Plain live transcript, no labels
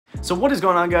So what is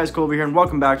going on, guys? Colby here, and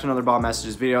welcome back to another bot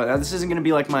messages video. Now, this isn't going to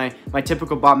be like my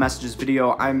typical bot messages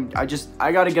video. I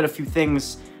got to get a few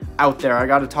things out there. I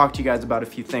got to talk to you guys about a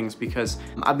few things because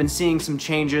I've been seeing some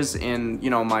changes in,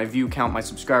 my view count, my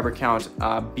subscriber count,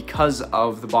 because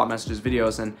of the bot messages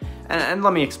videos, and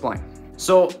let me explain.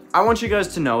 So I want you guys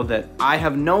to know that I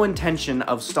have no intention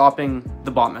of stopping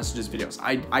the bot messages videos.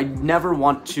 I never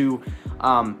want to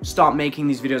stop making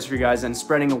these videos for you guys and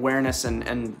spreading awareness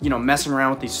and messing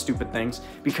around with these stupid things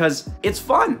because it's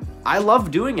fun. I love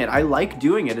doing it. I like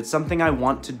doing it. It's something I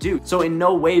want to do. So in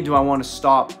no way do I want to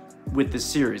stop with this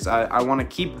series. I want to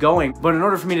keep going, but in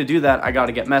order for me to do that, I got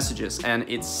to get messages, and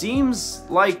it seems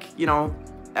like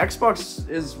Xbox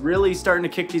is really starting to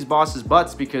kick these bosses'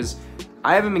 butts because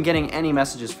I haven't been getting any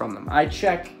messages from them. I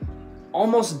check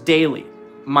almost daily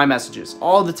my messages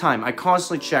all the time. I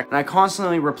constantly check and I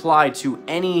constantly reply to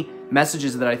any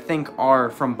messages that I think are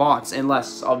from bots,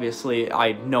 unless obviously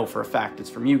I know for a fact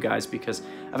it's from you guys, because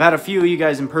I've had a few of you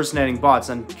guys impersonating bots,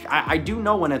 and I do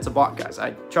know when it's a bot, guys.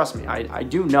 Trust me, I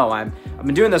do know. I've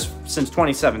been doing this since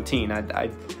 2017. I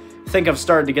think I've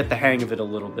started to get the hang of it a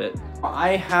little bit. I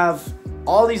have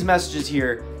all these messages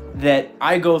here that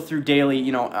I go through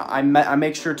daily. I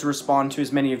make sure to respond to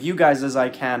as many of you guys as I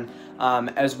can,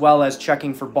 as well as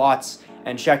checking for bots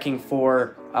and checking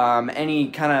for any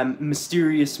kind of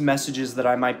mysterious messages that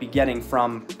I might be getting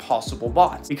from possible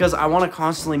bots, because I want to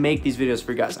constantly make these videos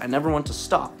for you guys. I never want to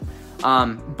stop,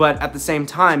 but at the same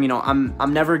time,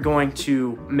 I'm never going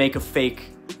to make a fake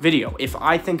video. If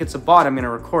I think it's a bot, I'm going to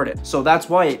record it. So that's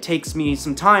why it takes me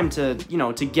some time to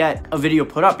to get a video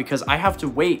put up, because I have to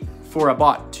wait for a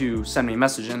bot to send me a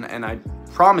message, and I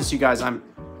promise you guys I'm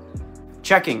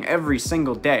checking every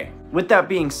single day. With that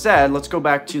being said, let's go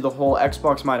back to the whole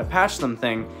Xbox might have patched them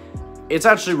thing. It's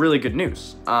actually really good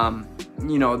news,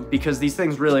 because these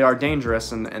things really are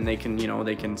dangerous, and they can,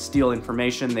 they can steal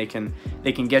information, they can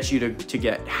get you to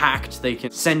get hacked, they can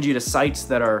send you to sites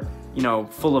that are,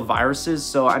 full of viruses.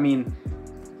 So, I mean,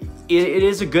 it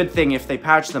is a good thing if they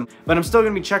patch them, but I'm still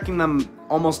going to be checking them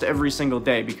almost every single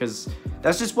day because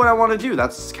that's just what I want to do.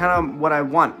 That's kind of what I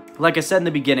want. Like I said in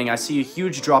the beginning, I see a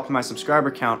huge drop in my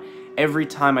subscriber count every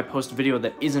time I post a video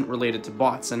that isn't related to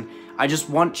bots, and I just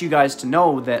want you guys to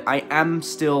know that I am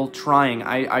still trying.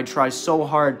 I try so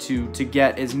hard to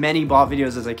get as many bot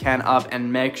videos as I can up,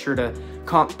 and make sure to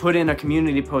put in a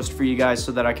community post for you guys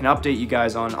so that I can update you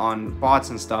guys on bots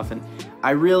and stuff. And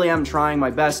I really am trying my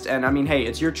best, and I mean, hey,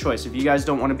 it's your choice. If you guys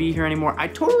don't want to be here anymore, I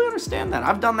totally understand that.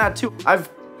 I've done that too. I've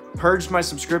purged my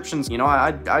subscriptions.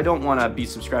 I don't want to be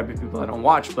subscribed to people I don't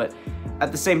watch, but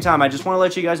at the same time, I just want to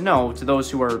let you guys know, to those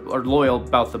who are loyal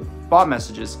about the bot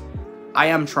messages, I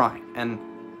am trying, and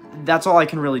that's all I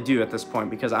can really do at this point,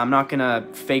 because I'm not gonna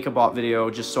fake a bot video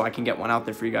just so I can get one out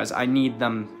there for you guys. I need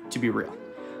them to be real.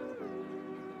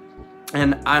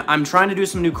 And I'm trying to do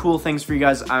some new cool things for you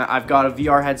guys. I've got a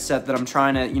VR headset that I'm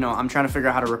trying to figure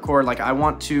out how to record. Like, I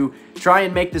want to try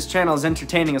and make this channel as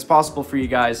entertaining as possible for you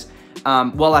guys,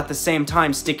 while at the same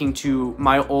time sticking to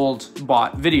my old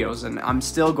bot videos. And I'm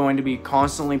still going to be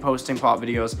constantly posting bot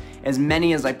videos, as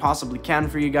many as I possibly can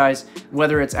for you guys,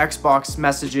 whether it's Xbox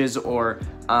messages or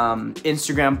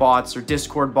Instagram bots or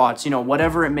Discord bots,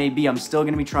 whatever it may be. I'm still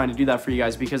going to be trying to do that for you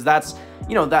guys, because that's,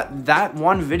 that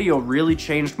one video really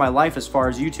changed my life as far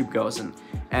as YouTube goes, and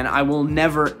I will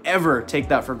never ever take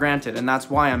that for granted. And that's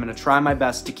why I'm going to try my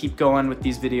best to keep going with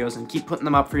these videos and keep putting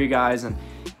them up for you guys,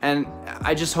 and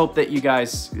I just hope that you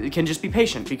guys can just be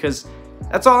patient, because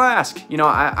that's all I ask.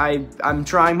 I'm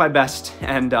trying my best,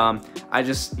 and I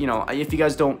just, if you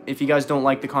guys don't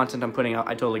like the content I'm putting out,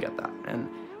 I totally get that. And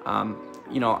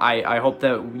I hope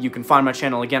that you can find my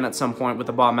channel again at some point with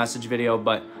a bot message video.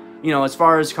 But as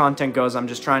far as content goes, I'm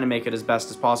just trying to make it as best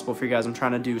as possible for you guys. I'm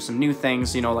trying to do some new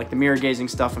things, like the mirror gazing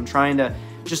stuff. I'm trying to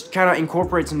just kind of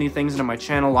incorporate some new things into my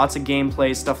channel, lots of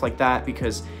gameplay, stuff like that,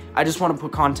 because I just want to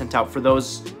put content out for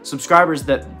those subscribers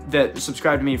that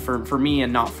subscribe to me for me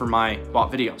and not for my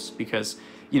bot videos, because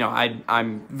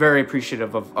I'm very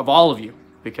appreciative of all of you,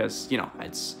 because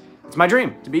it's my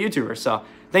dream to be a YouTuber. So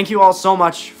thank you all so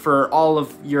much for all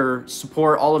of your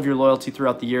support, all of your loyalty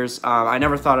throughout the years. I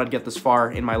never thought I'd get this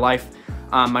far in my life.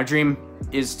 My dream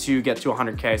is to get to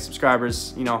 100K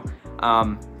subscribers,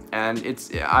 and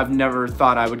I've never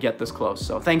thought I would get this close.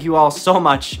 So thank you all so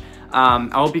much. I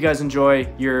hope you guys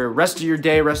enjoy your rest of your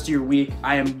day, rest of your week.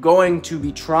 I am going to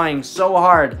be trying so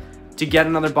hard to get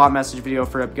another bot message video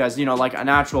for you guys, like an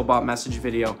actual bot message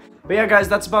video. But yeah, guys,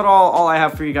 that's about all I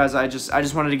have for you guys. I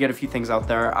just wanted to get a few things out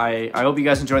there. I hope you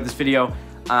guys enjoyed this video.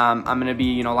 I'm gonna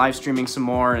be, live streaming some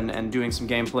more and doing some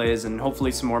gameplays, and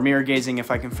hopefully some more mirror gazing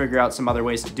if I can figure out some other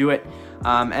ways to do it.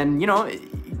 And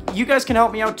you guys can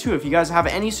help me out too. If you guys have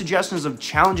any suggestions of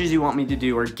challenges you want me to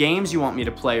do or games you want me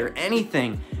to play or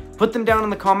anything, put them down in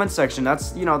the comment section.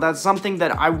 That's, you know, that's something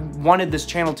that I wanted this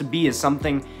channel to be, is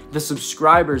something the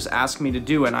subscribers ask me to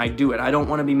do and I do it. I don't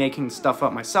want to be making stuff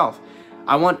up myself.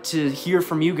 I want to hear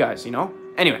from you guys, you know?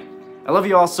 Anyway, I love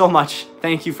you all so much.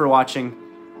 Thank you for watching.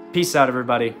 Peace out,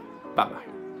 everybody. Bye-bye.